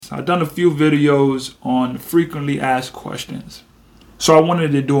I've done a few videos on frequently asked questions. So I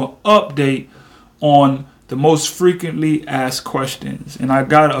wanted to do an update on the most frequently asked questions. And I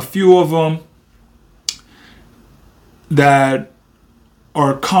got a few of them that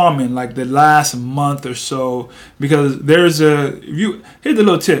are common, like the last month or so, because here's the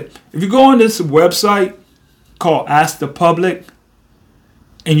little tip. If you go on this website called Ask the Public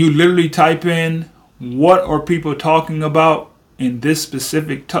and you literally type in what are people talking about in this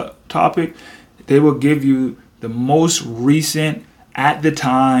specific topic, they will give you the most recent at the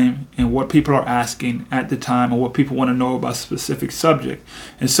time and what people are asking at the time and what people want to know about a specific subject.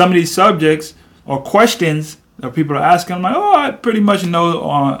 And some of these subjects or questions that people are asking, I'm like, oh, I pretty much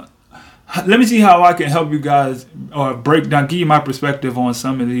know. Let me see how I can help you guys or break down, give you my perspective on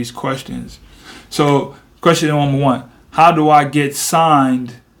some of these questions. So question number 1, how do I get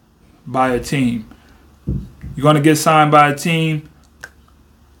signed by a team? You're going to get signed by a team,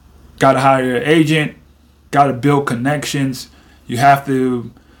 got to hire an agent, got to build connections. You have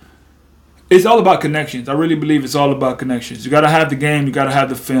to, it's all about connections. I really believe it's all about connections. You got to have the game, you got to have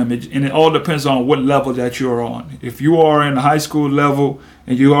the film, and it all depends on what level that you're on. If you are in the high school level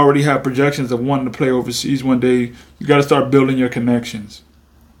and you already have projections of wanting to play overseas one day, you got to start building your connections.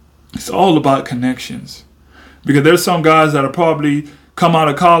 It's all about connections. Because there's some guys that are probably come out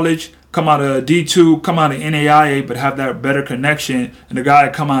of college, come out of D2, come out of NAIA, but have that better connection, and the guy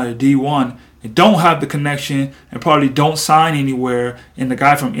that come out of D1 and don't have the connection and probably don't sign anywhere, and the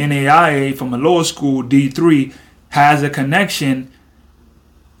guy from NAIA, from a lower school, D3, has a connection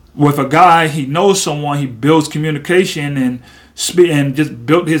with a guy, he knows someone, he builds communication and just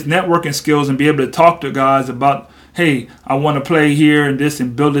built his networking skills and be able to talk to guys about, hey, I want to play here and this,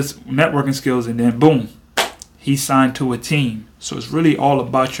 and build his networking skills, and then boom, he signed to a team. So it's really all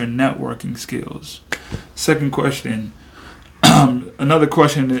about your networking skills. Second question. Another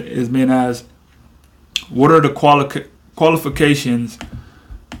question is being asked, what are the qualifications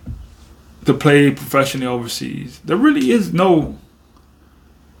to play professionally overseas? There really is no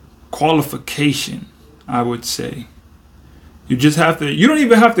qualification, I would say. You just have to, you don't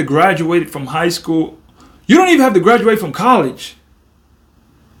even have to graduate from high school. You don't even have to graduate from college.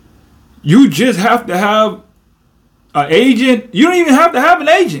 You just have to have an agent. You don't even have to have an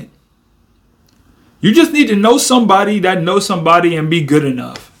agent. You just need to know somebody that knows somebody and be good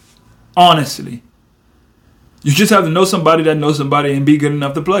enough. Honestly. You just have to know somebody that knows somebody and be good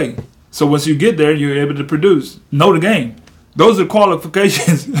enough to play. So once you get there, you're able to produce. Know the game. Those are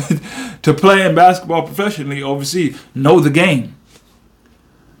qualifications to play in basketball professionally overseas. Know the game.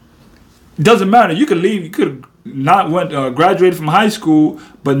 It doesn't matter. You could leave. You could not graduated from high school,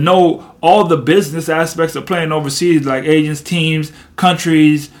 but know all the business aspects of playing overseas, like agents, teams,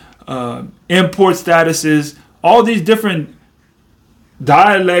 countries, import statuses, all these different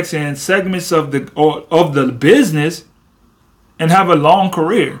dialects and segments of the business, and have a long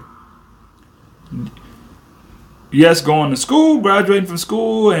career. Yes, going to school, graduating from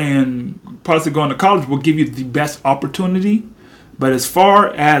school, and possibly going to college will give you the best opportunity. But as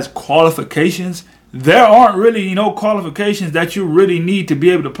far as qualifications, there aren't really qualifications that you really need to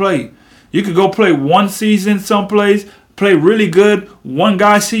be able to play. You could go play one season someplace, play really good. One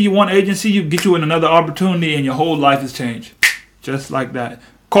guy see you, one agency, you get you in another opportunity, and your whole life has changed. Just like that.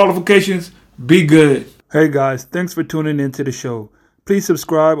 Qualifications, be good. Hey guys, thanks for tuning into the show. Please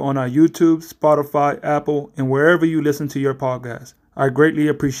subscribe on our YouTube, Spotify, Apple, and wherever you listen to your podcast. I greatly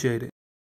appreciate it.